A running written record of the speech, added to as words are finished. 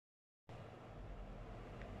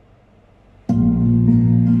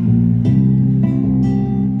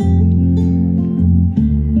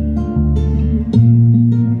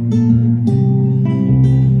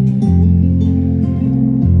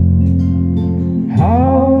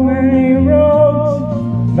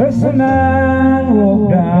a man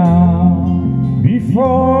walk down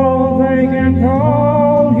before they can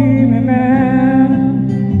call him a man?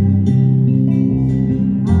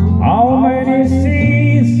 How many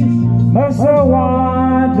seas must a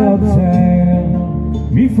white dove sail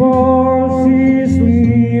before she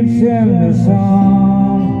sleeps in the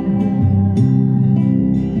sun?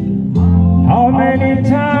 How many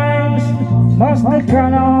times must the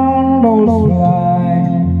cannonballs fly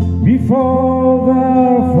before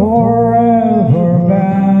they're forever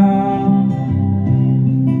banned?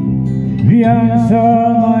 The answer,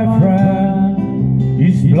 my friend,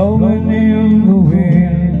 is blowing in the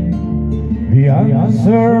wind. The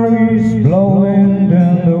answer is blowing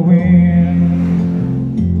in the wind.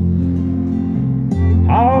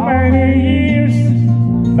 How many years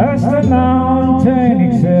must a mountain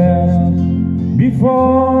exist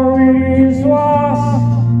before it is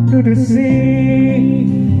washed to the sea?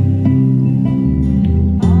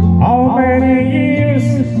 How many years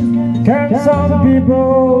can some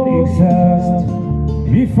people exist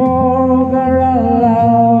before they're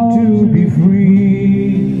allowed to be free?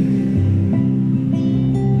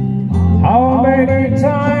 How many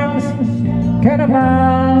times can a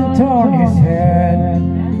man turn his head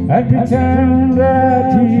and pretend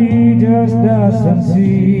that he just doesn't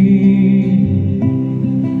see?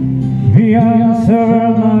 The answer,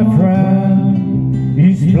 my friend,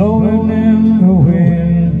 is blowing in the wind.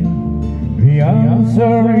 The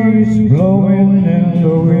answer is blowing in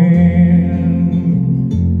the wind.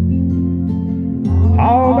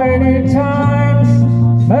 How many times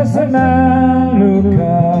must a man look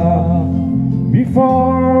up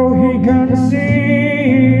before he can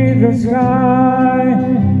see the sky?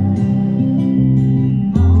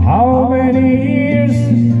 How many years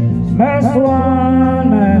must one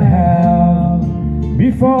man have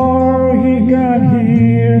before he can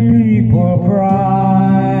hear people cry?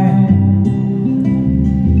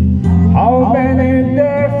 How many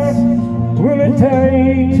deaths will it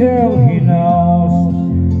take till he knows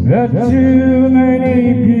that too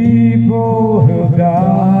many people have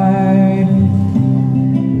died?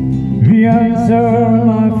 The answer,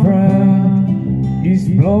 my friend, is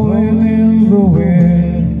blowing in the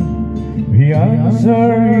wind. The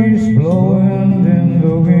answer is blowing in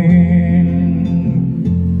the wind.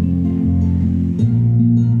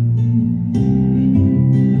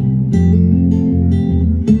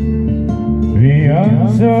 The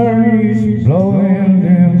answer is blowing